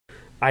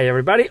Hi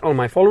everybody, all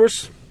my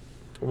followers,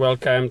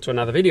 welcome to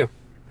another video.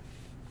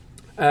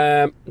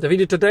 The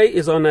video today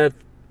is on a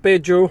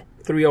Peugeot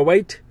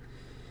 308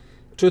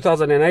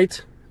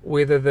 2008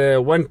 with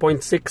the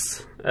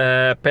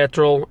 1.6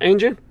 petrol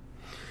engine.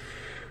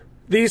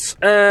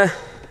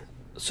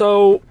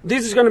 So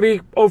this is going to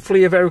be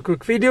hopefully a very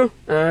quick video.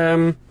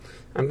 I'm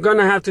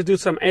gonna have to do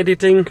some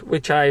editing,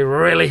 which I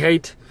really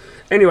hate.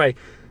 Anyway,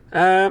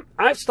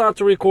 I've started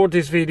to record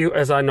this video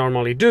as I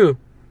normally do.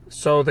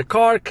 So the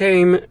car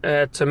came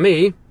to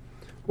me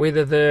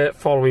with the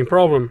following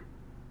problem.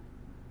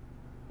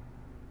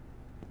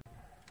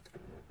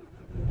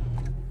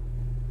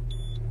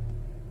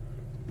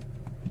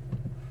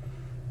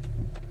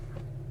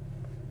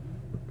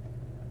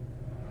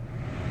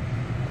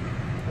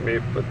 Let me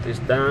put this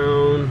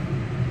down.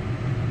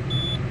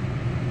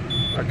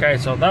 Okay,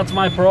 so that's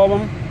my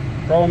problem.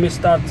 Problem is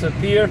starts to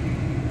appear.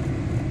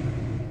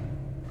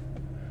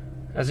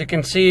 As you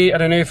can see, I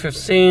don't know if you've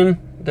seen,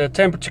 the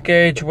temperature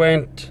gauge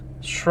went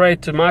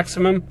straight to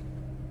maximum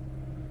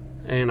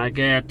and I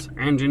get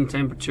engine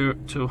temperature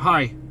too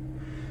high.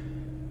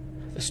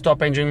 The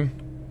stop engine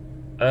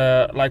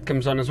light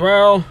comes on as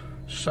well,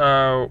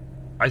 so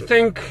I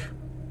think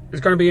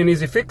it's going to be an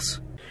easy fix.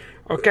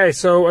 Okay,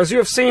 so as you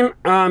have seen,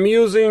 I'm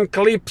using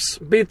clips,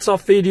 bits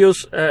of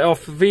videos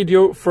of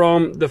video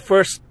from the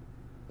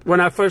when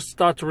I first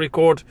start to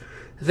record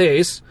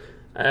this.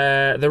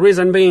 The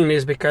reason being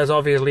is because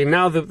obviously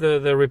now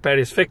the repair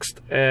is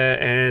fixed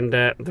and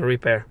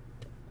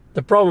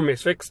the problem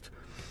is fixed,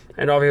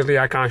 and obviously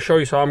I can't show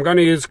you, so I'm going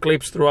to use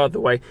clips throughout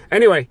the way.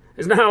 Anyway,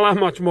 it's not a lot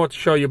much more to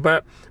show you,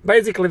 but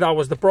basically that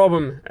was the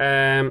problem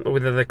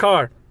with the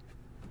car.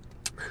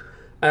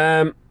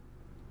 Then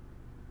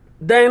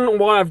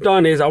what I've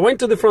done is I went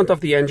to the front of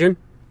the engine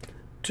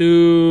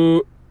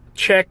to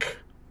check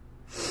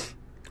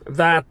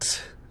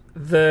that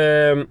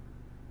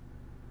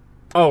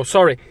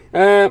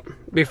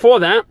before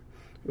that,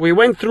 we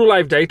went through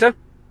live data,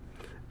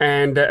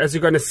 and as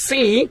you're going to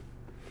see,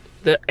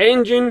 the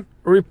engine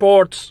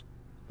reports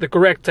the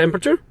correct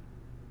temperature.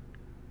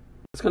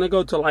 It's going to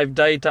go to live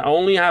data. I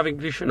only have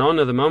ignition on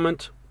at the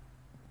moment.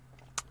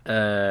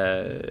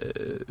 I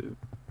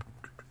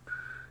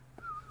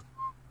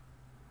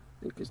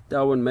think it's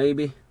that one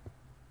maybe.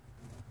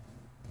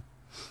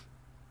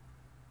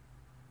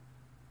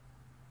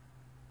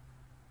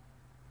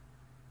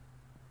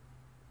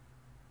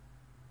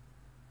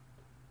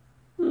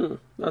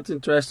 That's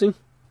interesting.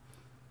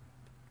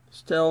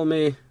 Just tell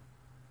me.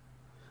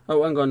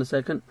 Oh, hang on a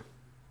second.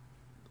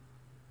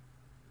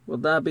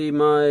 Would that be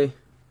my...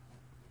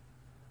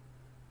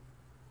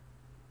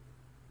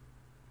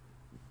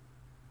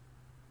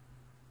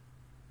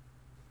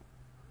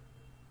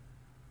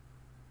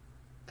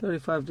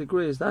 ...35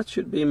 degrees. That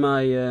should be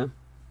my...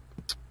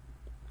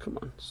 Come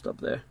on, stop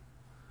there.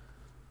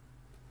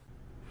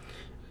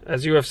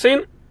 As you have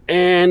seen,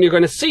 and you're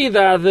going to see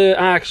that the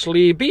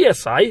actually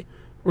BSI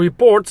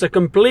reports a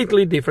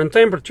completely different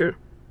temperature.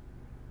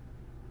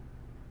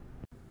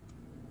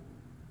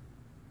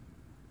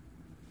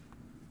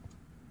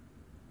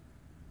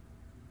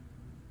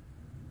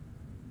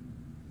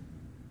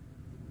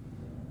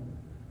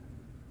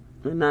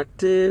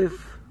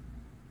 Inactive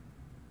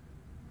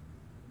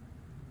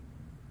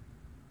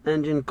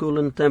engine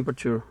coolant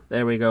temperature.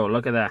 There we go,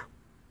 look at that.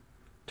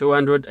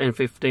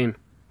 215.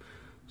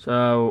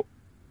 So,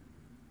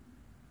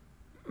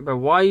 but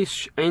why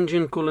is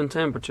engine coolant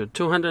temperature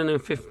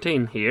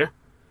 215 here?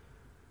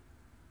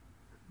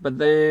 But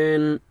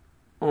then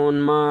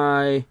on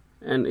my,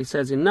 and it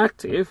says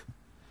inactive.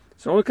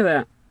 So look at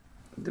that.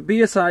 The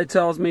BSI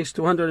tells me it's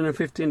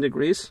 215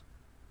 degrees.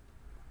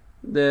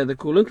 The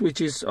coolant, which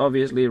is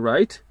obviously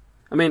right.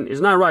 I mean,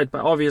 it's not right,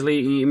 but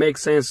obviously it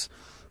makes sense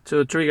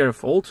to trigger a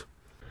fault.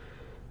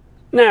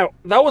 Now,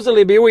 that was a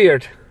little bit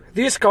weird.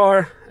 This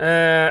car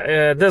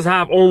does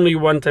have only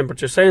one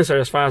temperature sensor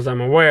as far as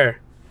I'm aware.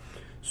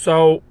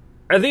 So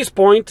at this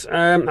point,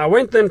 I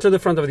went then to the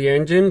front of the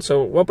engine,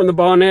 so open the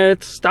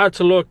bonnet, start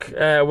to look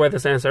where the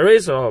sensor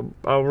is. So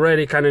I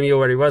already kind of knew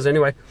where it was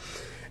anyway.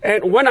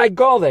 And when I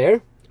got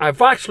there,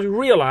 I've actually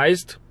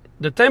realized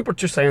the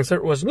temperature sensor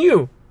was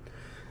new.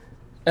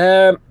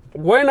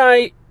 When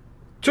I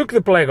took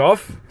the plug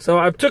off, so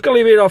I took a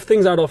little bit of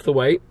things out of the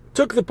way,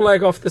 took the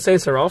plug off, the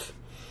sensor off,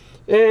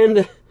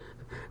 and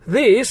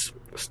this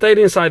stayed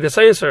inside the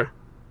sensor.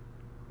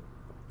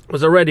 It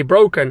was already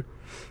broken.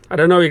 I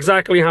don't know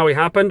exactly how it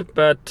happened,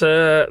 but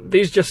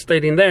this just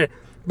stayed in there.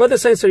 But the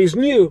sensor is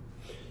new.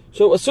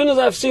 So as soon as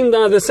I've seen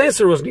that the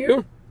sensor was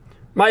new,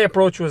 my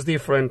approach was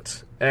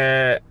different.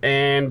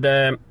 And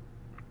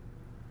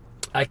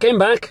I came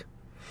back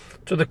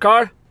to the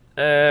car,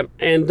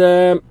 and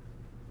the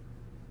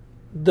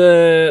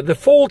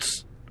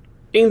faults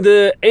in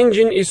the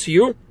engine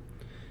ECU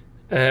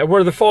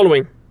were the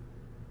following.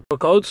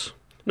 Codes.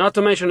 Not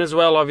to mention as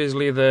well,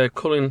 obviously, the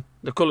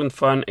coolant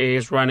fan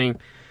is running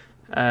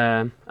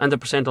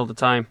 100% all the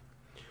time.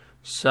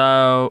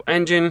 So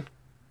engine,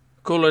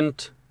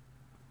 coolant,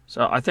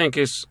 so I think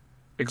it's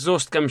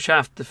exhaust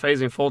camshaft, the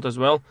phasing fault as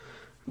well.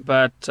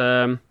 But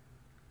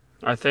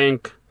I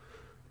think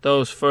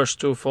those first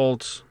 2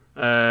 faults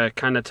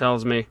kind of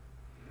tells me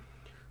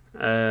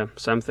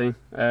something.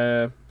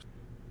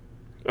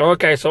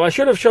 Okay, so I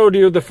should have showed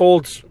you the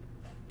faults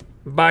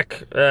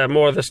back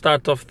more at the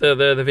start of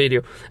the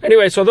video.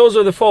 Anyway, so those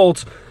are the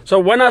faults. So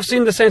when I've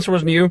seen the sensor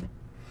was new,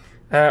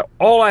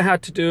 all I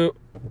had to do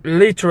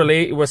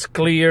literally was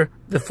clear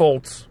the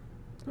faults.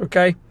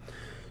 Okay,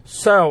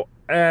 so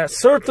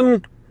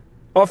certain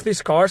of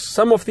these cars,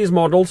 some of these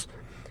models,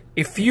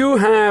 if you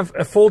have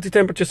a faulty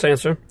temperature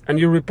sensor and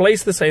you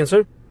replace the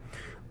sensor,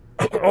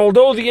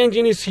 although the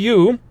engine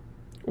ECU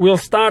will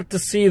start to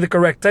see the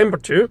correct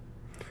temperature,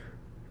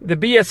 the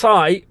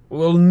BSI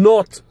will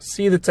not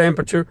see the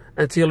temperature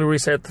until you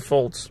reset the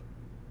faults.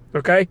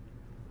 Okay,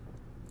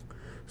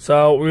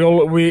 so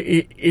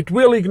it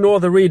will ignore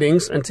the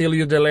readings until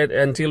you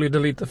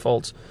delete the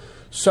faults.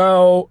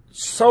 So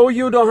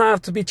you don't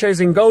have to be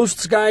chasing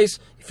ghosts, guys.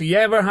 If you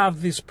ever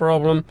have this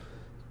problem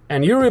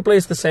and you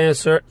replace the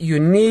sensor, you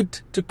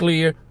need to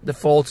clear the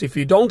faults. If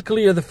you don't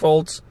clear the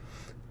faults,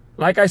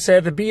 like I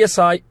said, the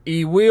BSI,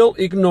 it will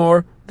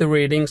ignore the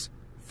readings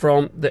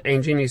from the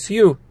engine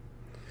ECU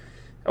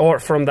or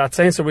from that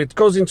sensor. It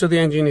goes into the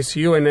engine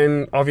ECU, and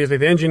then obviously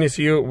the engine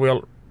ECU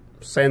will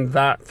send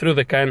that through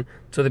the CAN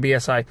to the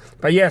BSI.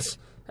 But yes,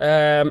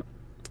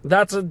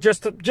 that's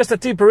just a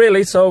tip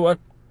really. So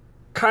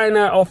kind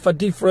of a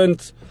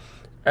different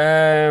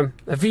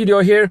video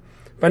here,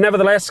 but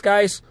nevertheless,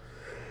 guys,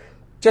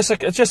 just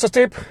a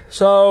tip.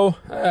 So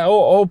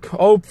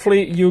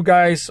hopefully you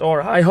guys,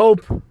 or I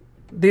hope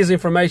this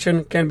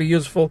information can be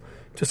useful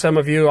to some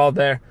of you out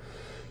there.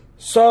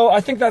 So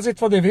I think that's it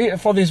for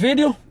this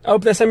video. I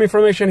hope there's some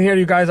information here.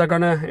 You guys are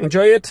gonna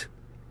enjoy it.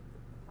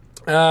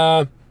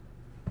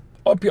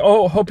 Hope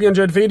you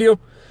enjoyed the video.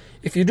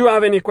 If you do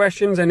have any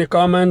questions, any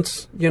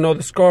comments, you know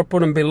the score, put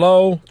them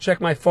below.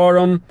 Check my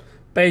forum,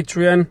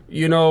 Patreon,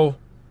 you know.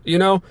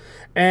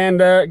 And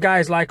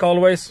guys, like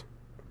always,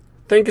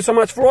 thank you so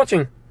much for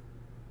watching.